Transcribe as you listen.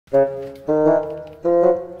吃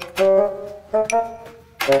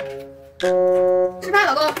饭，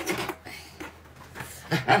老公。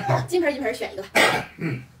金盆银盆选一个。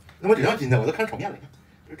那我只要金的，我都看炒面了，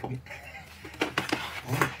这是炒面。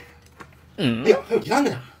哎呀，还有鸡蛋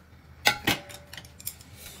呢。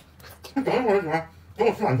那等一会儿，等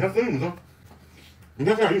我吃完，你先分玉米羹。你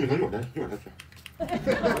先分点玉米羹，一会儿再吃。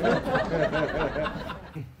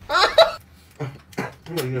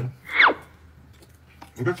这个一个，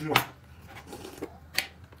你这吃吧。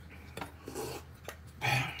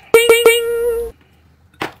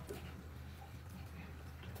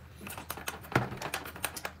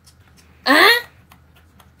啊？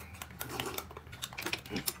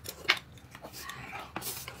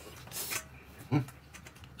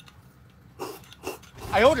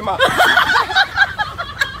哎呦我的妈！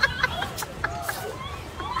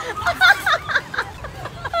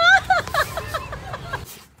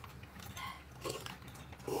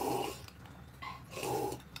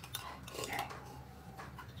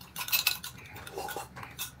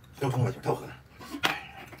太空了，太狠了。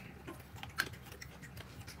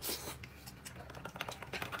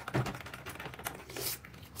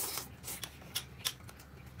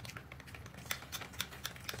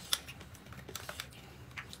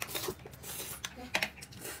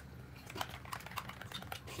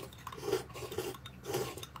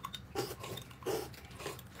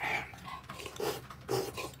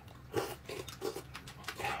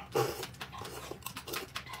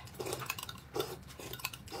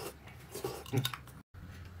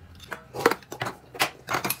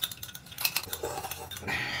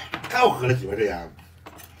太好喝了，媳妇这样。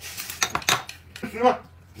吃吧。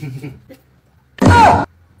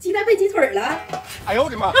鸡蛋被鸡腿了。哎呦我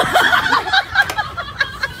的妈！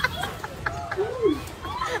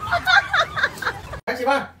来吃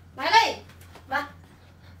饭。来嘞，妈，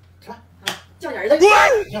吃吧。叫你儿子。行，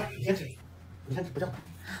你先吃，不叫。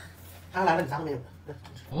他来了，你啥都没有了。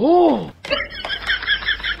哦。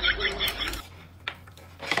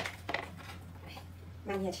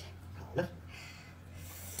妈你也吃。好了。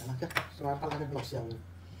来吧，这玩意儿拌拉面老香了。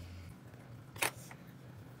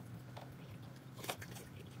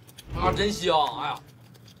啊，真香！哎呀。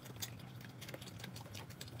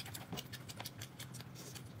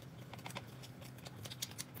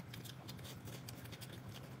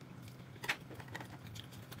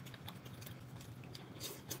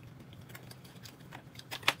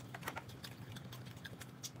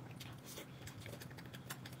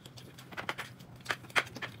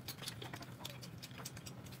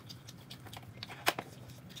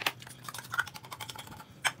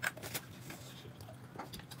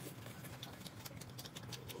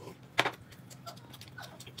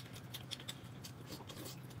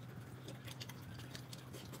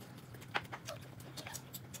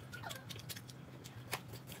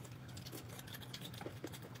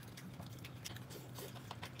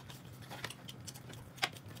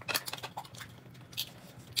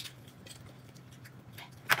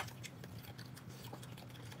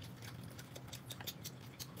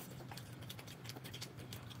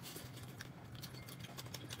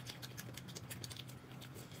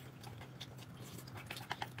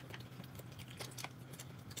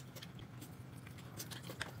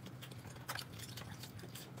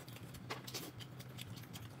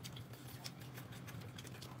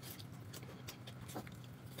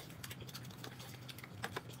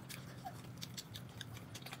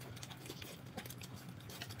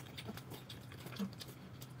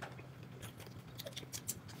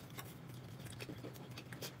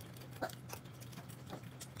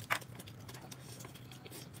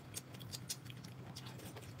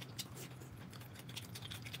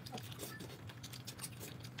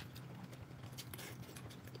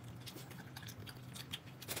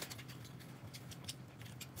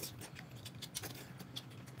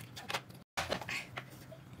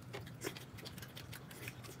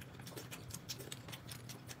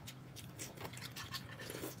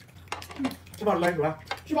吃饱了没，主任？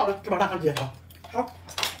吃饱了，吃饱大上街啊！好。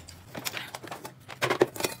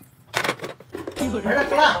儿子吃了，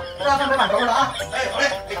这样上面碗收拾了啊！哎，好嘞。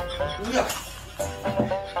哎呀。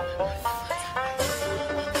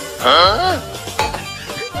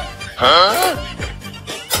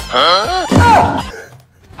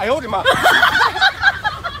哎呦我的妈！给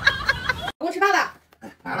我吃饭吧。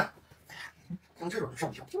哎，完了。上厕所都上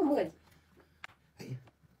不去。这么磨叽。哎呀。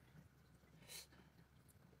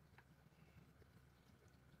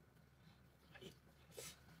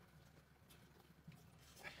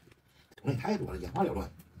东西太多了，眼花缭乱。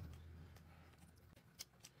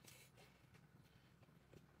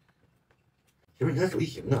媳妇，你这手艺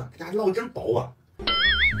行啊，这家伙烙的真薄啊！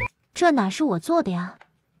这哪是我做的呀？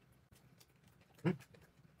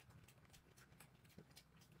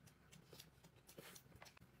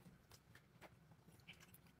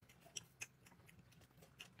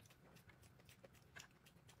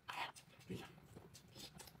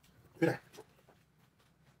快点。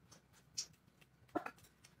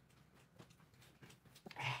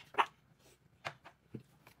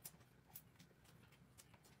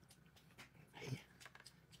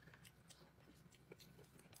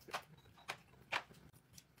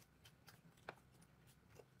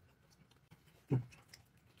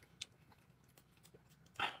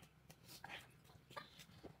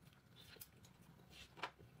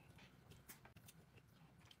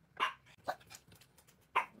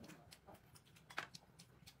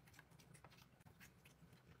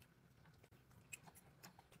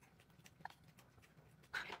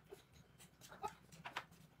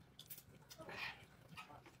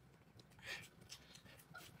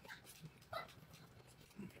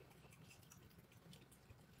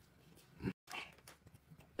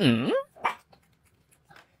嗯。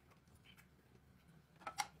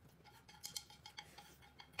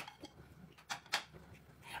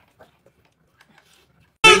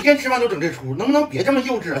每天吃饭都整这出，能不能别这么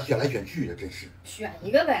幼稚啊？选来选去的，真是。选一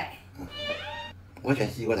个呗。我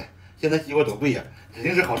选西瓜的，现在西瓜多贵呀，指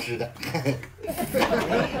定是好吃的。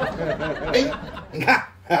哎，你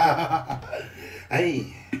看，哎，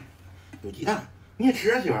有鸡蛋，你也吃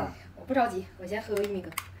啊，媳妇儿？我不着急，我先喝个玉米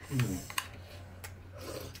羹。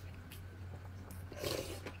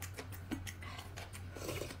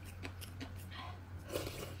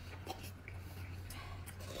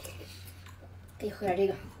给你喝点这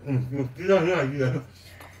个。鸡蛋有点噎。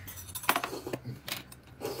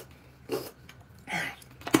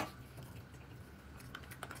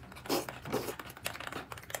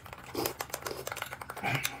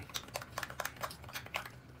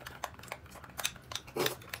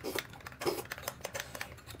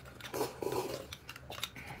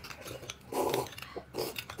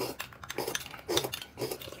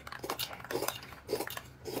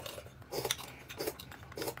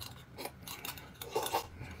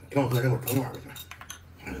让我喝这会儿冲一碗吧，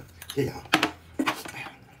谢谢啊。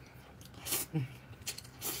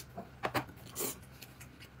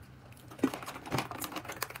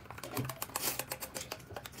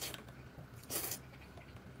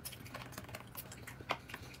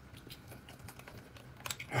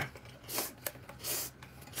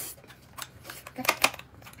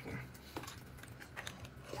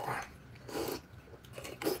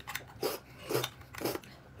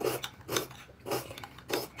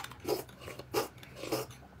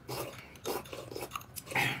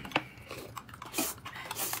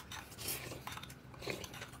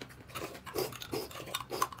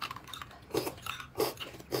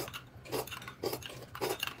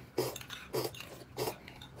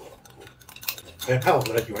哎，太好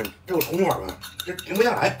喝了，媳妇儿，你给我冲一碗吧，这停不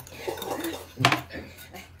下来。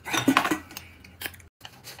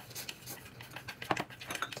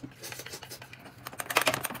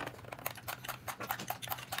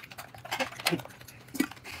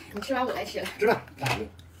你吃完我来吃了。吃吧。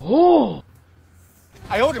哦。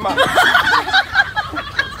哎呦我的妈！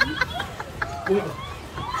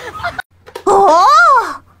哦。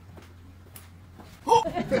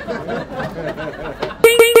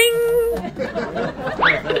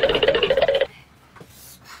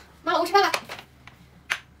妈，我吃饭了。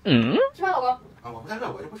嗯。吃饭，老公。啊，我不干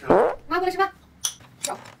这，我就不吃了。妈，过来吃饭。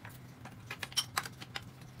走。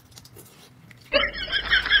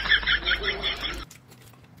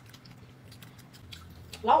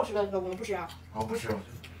老我吃饭，老公不吃啊？我不吃了。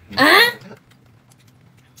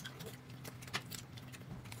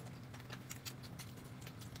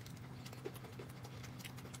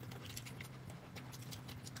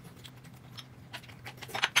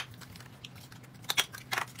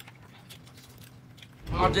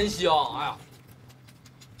啊，真香！哎呀。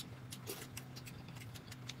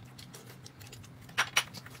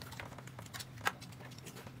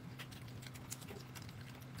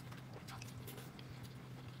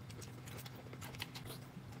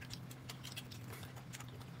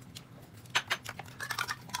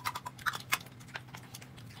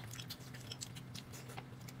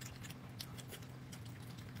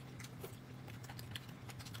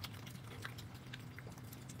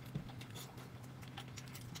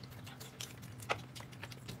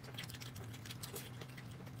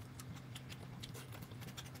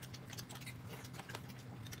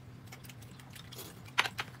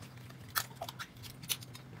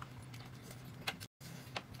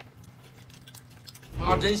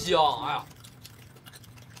啊，真香！哎呀。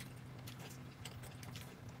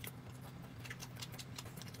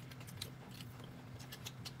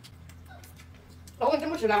老公，你真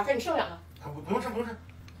不吃了？给你剩两个。啊，不用吃，不用吃。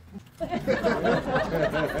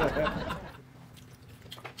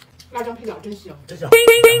辣椒配料真香，真香。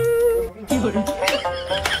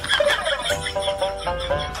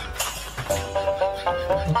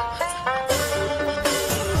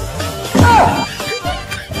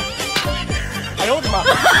哎呦我的妈！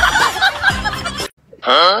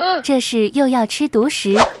这是又要吃独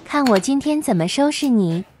食，看我今天怎么收拾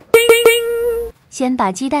你！先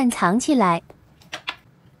把鸡蛋藏起来，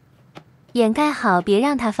掩盖好，别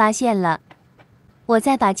让他发现了。我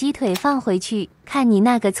再把鸡腿放回去，看你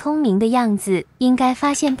那个聪明的样子，应该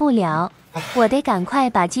发现不了。我得赶快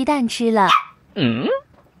把鸡蛋吃了，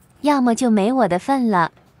要么就没我的份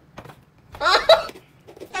了。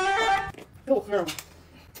给我喝了吗？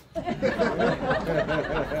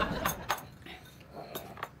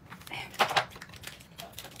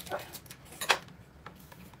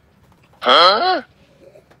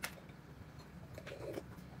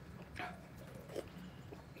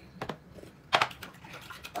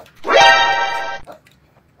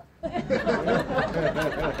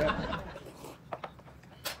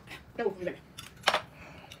给我喝了。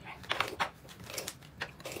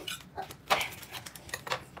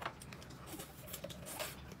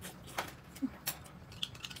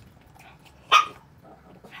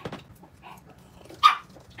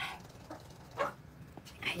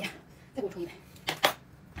哎呀，再给我冲一杯。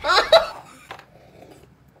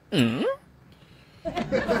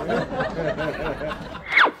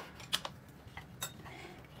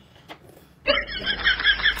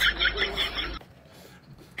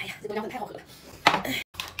哎呀，这豆浆粉太好喝了。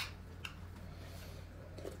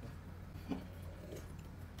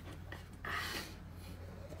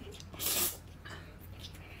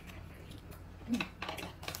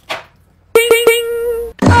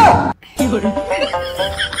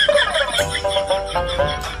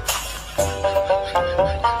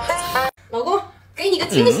老公，给你个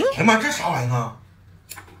惊喜。哎呀妈，这啥玩意儿啊？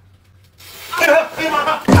哎呀，哎呀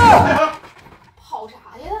妈！哎呀！跑啥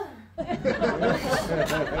呀？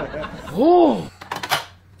哦，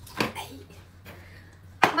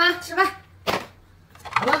妈，吃饭。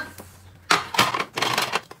好了。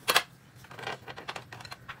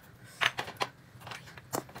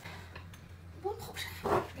我跑啥？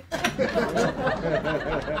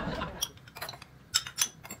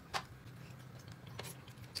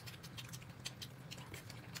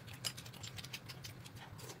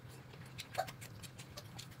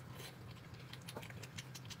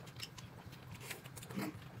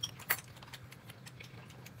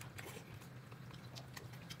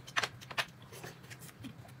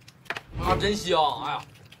啊，真香！哎呀，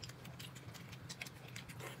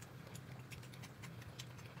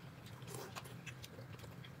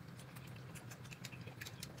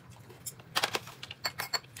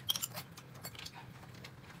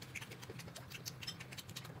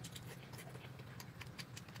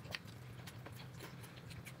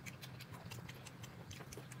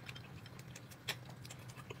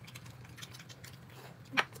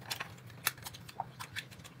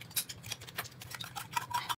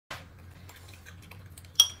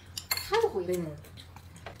他是回来呢，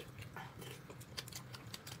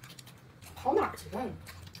跑哪儿去了？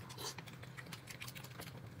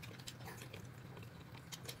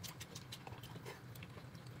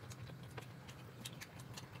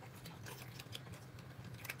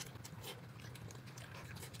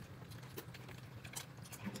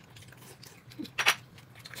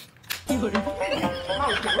骂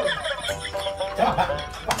我娘了！这样办，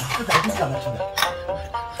把吃在地上面吃的，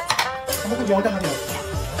他们会聊这么久。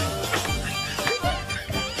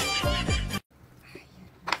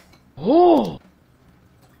哦，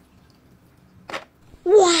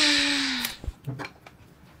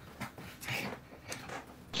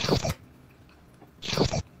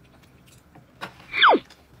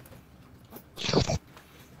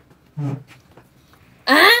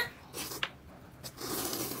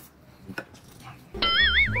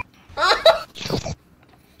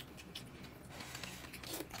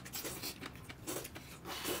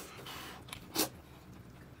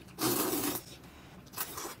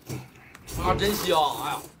啊，真香！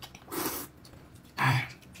哎呀，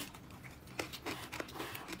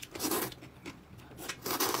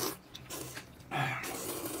哎，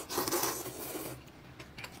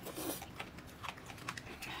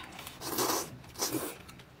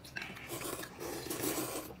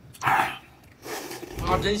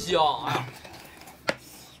啊，真香！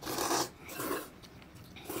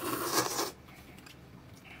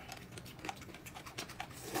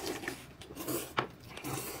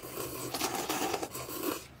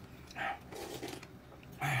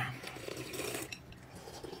哎呀，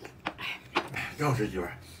真好吃媳妇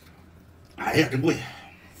儿。哎呀，真贵！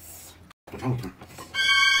我尝口汤。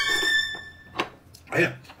哎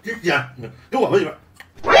呀，真香！给我吧，媳妇儿。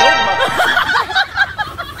哎呦我的妈！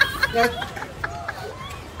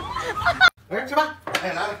来吃吧，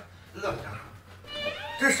哎来了，饿了。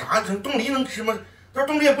这是啥？这冻梨能吃吗？这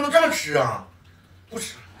冻梨也不能这么吃啊！不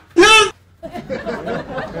吃。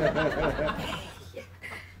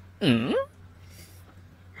嗯。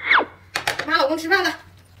妈，老公吃饭了。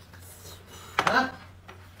啊？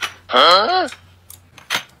啊，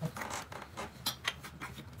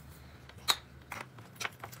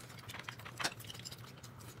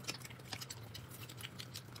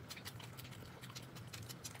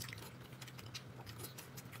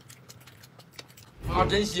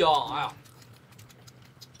真香！哎呀，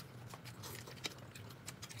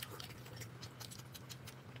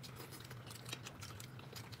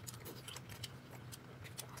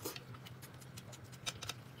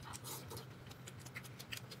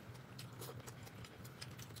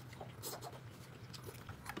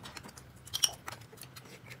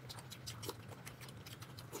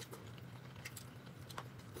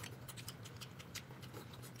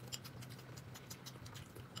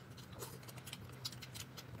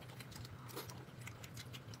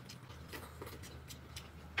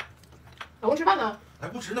老公吃饭呢？哎，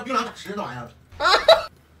不吃那槟榔咋吃那玩意儿？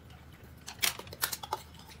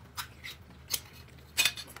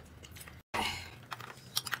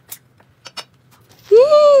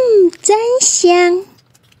真香。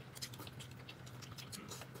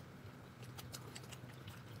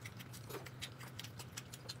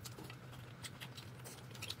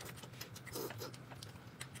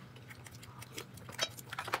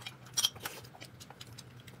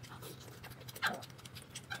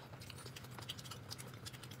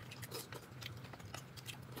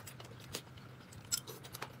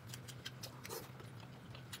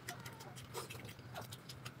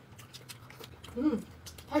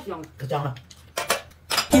太香了。可香了。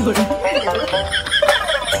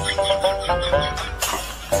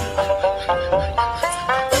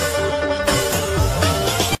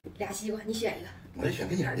俩西瓜，你选一个。我就选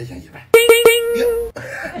跟前的先媳妇儿。哟，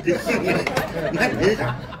这幸运，你看你这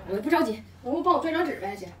啥？我不着急，老公帮我拽张纸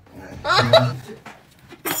呗，先。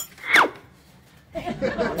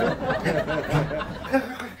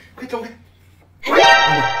快走开！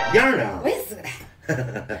一样的啊我。也撕个的。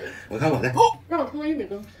我看我的。让我通个玉米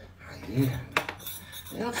羹。哎呀，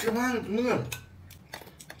你要吃饭饿了。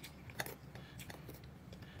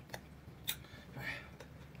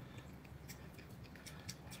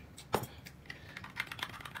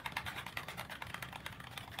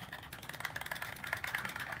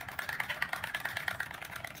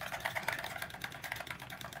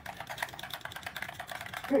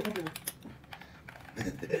这儿太多。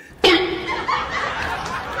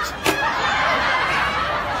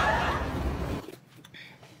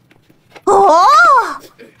哦，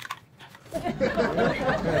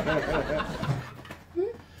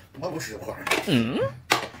我不吃块儿。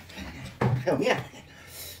还有面。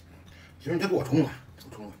媳妇，你再给我冲吧，给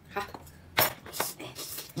我冲吧。好。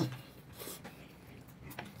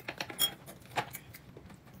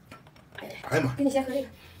哎呀妈！给你先喝这个。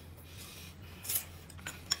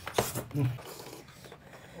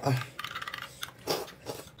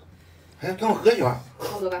哎，跟我喝一碗。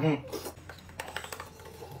好多吧。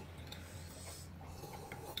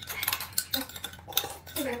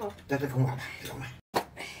这边好。再冲碗吧，这种碗。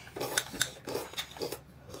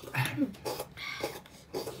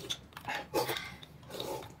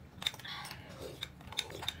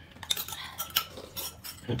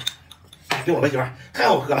给我吧，媳妇儿，太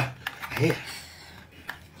好喝了。哎呀！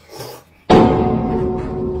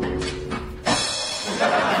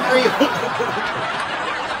哎呦！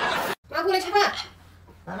妈，过来吃饭。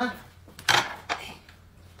啊？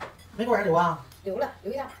没给我留啊？留了，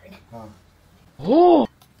留一大盆呢。啊。哦，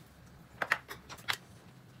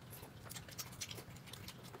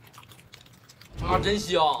啊，真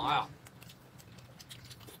香！哎呀。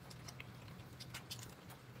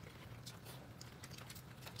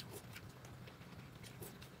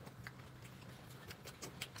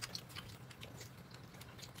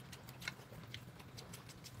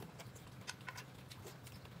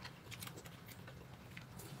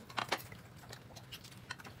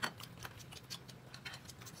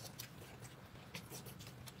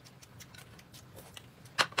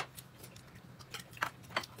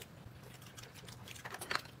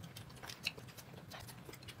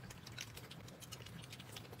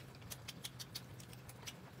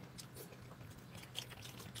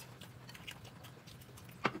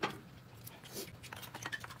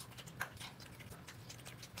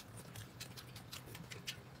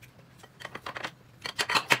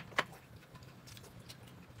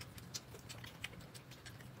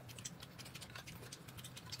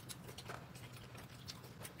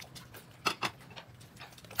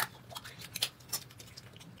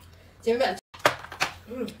姐妹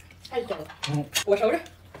们，太香了。我收拾。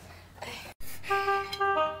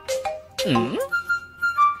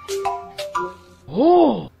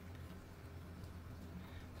哦，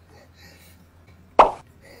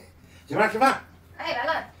媳妇儿吃饭。哎，来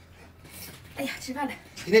了。哎呀，吃饭呢。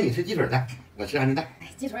今天你吃鸡腿的，我吃鹌鹑蛋。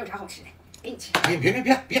哎，鸡腿有啥好吃的？给你吃。哎，别！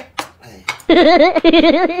哎，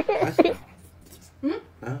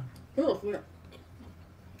挺好吃的。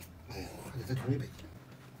哎呀，还得再冲一杯。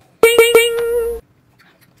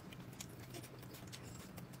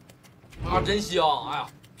啊，真香！哎呀，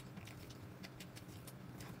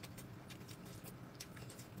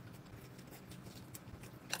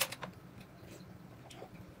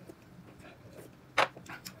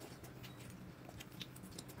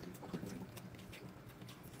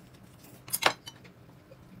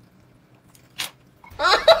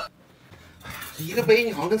这一个杯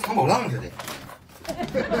你好像跟藏宝藏似的。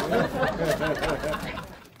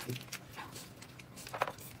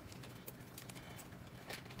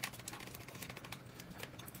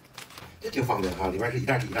这挺方便哈，里边是一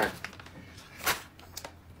袋一袋。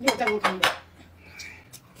一会儿再给我冲一杯。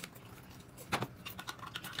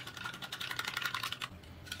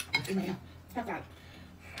真没有。太干了。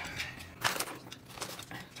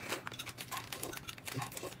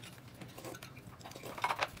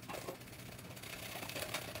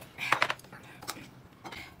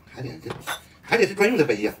还得是专用的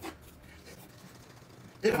杯呀，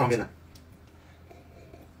这个方便呢。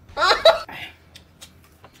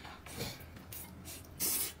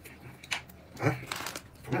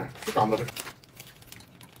怎么样？是干巴的。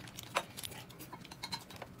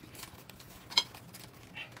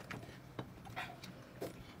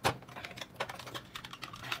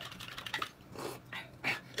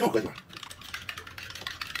真好喝，媳妇儿。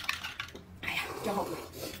哎呀，真好喝。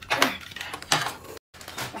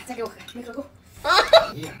来，再给我喝，没喝够。哎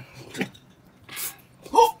呀，这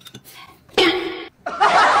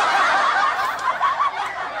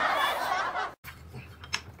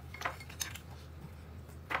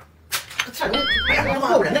人，哎呀，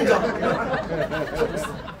祸不人呢，你知道吗？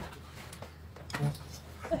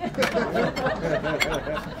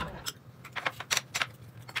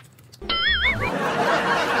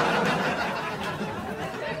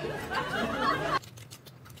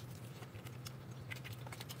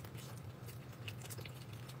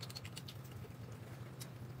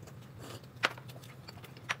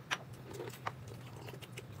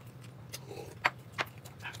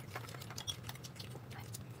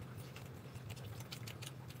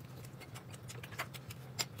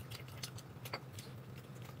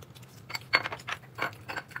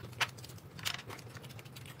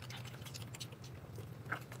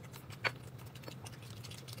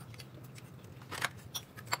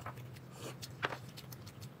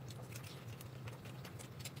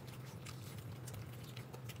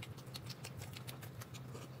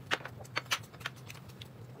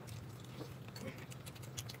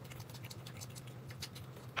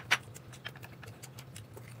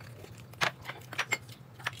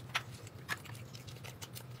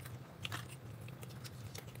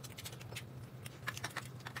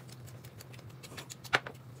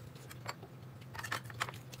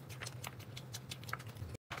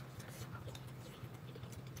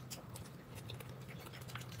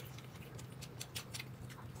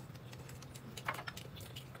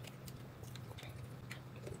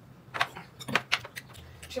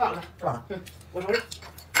吃饱了。吃饱了。我收拾。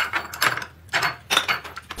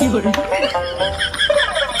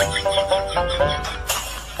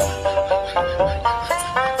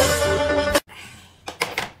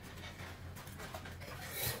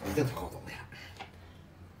一定好东西，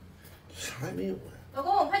啥也没有啊。老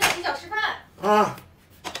公，快点洗脚吃饭。啊。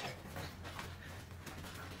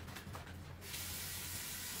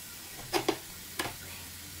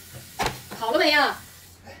好了没呀？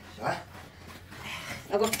哎，行了。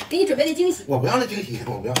老公，给你准备的惊喜。我不要那惊喜，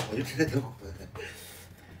我不要，我就吃的挺好的。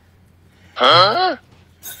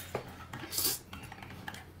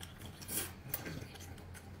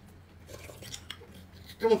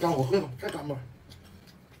这么干，我喝吧，再干吧。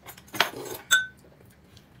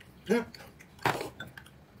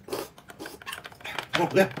我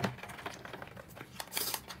喝。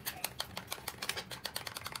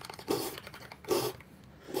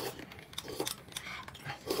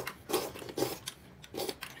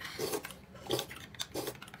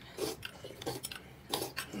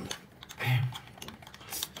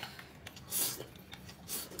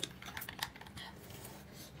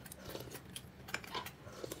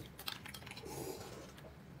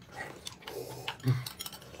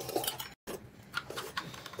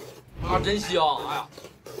啊，真香！哎呀，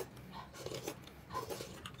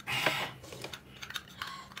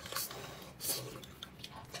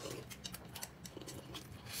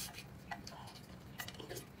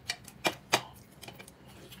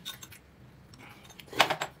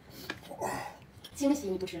惊喜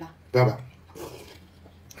你不吃了？不要，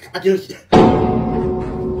啥惊喜？太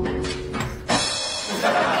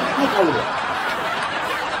高了。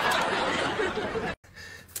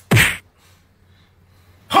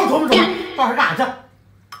好，走吧，到时干啥去？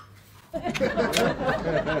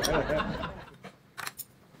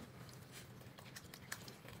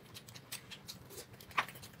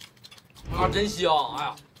啊，真香！哎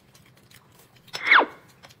呀，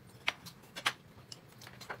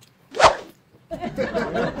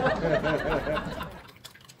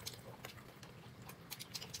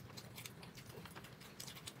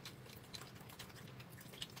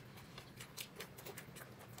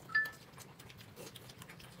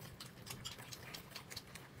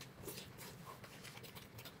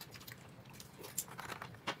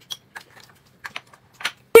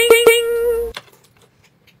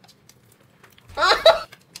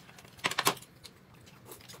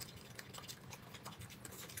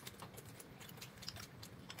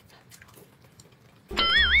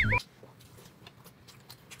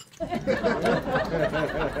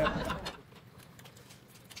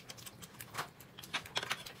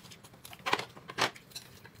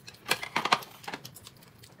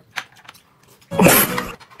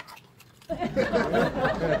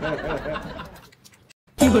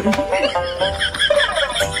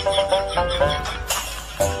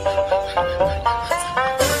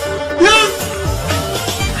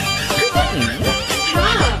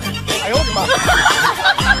哎呦我的妈！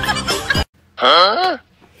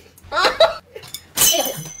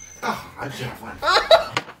干啥吃饭？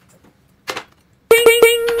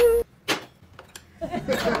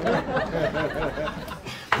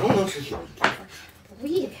能不能吃小一点？不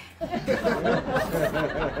一点。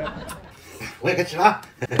我也该吃了。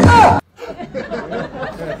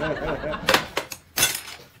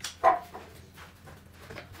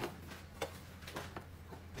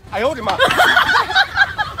哎呦我的妈！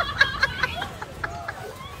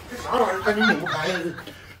这啥玩意儿？感觉拧不开，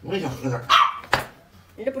我也想喝点。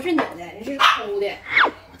人这不是拧的，人这是抠的。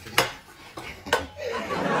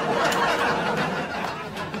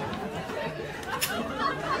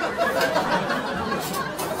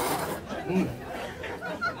嗯。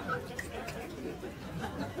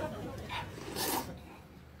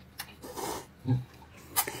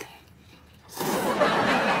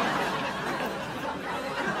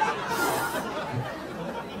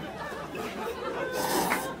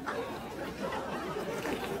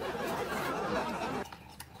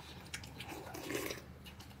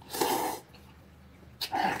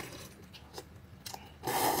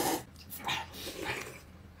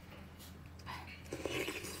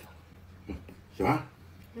喜欢？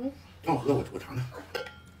让我喝，我尝尝。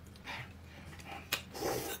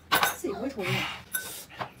自己会冲的。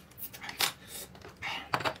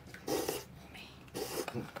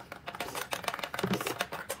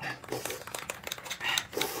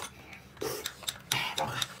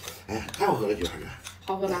哎，太好喝了，菊花哥。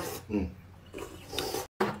好喝吧？嗯。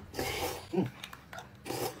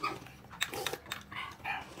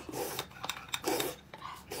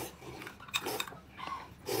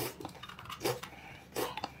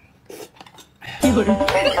有人。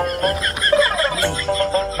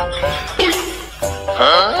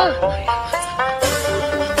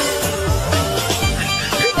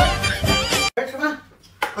来吃饭，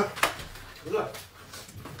快，饿。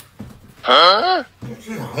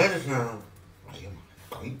吃啥呀？这是？哎呀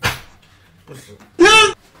妈，等一，不吃。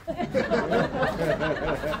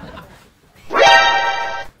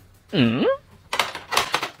嗯。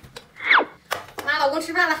妈，老公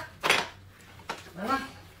吃饭了。来吧，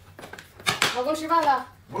老公吃饭了。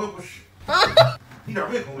我也不吃，一点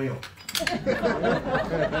胃口没有。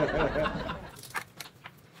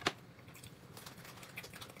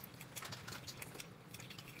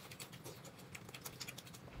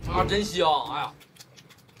啊，真香！哎呀。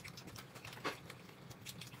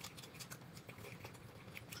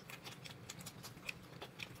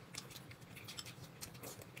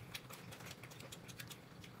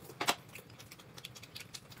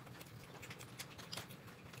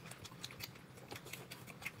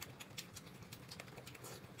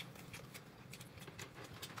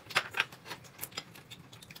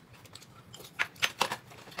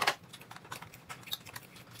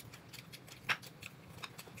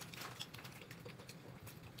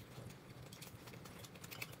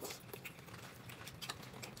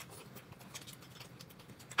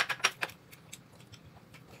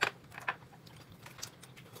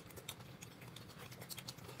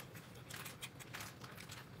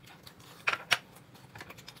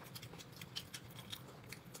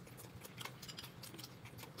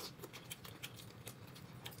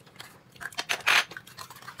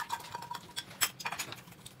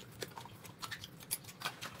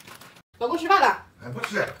老公吃饭了。哎，不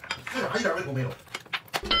吃，吃啥一点胃口没有。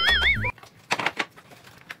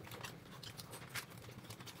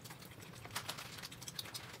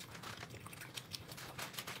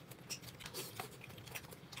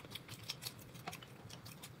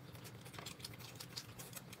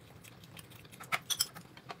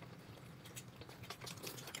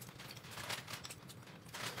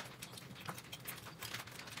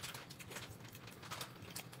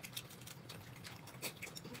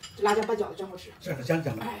辣椒拌饺子真好吃。这可香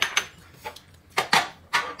香的。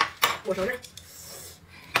我承认。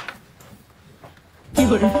一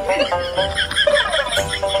个人。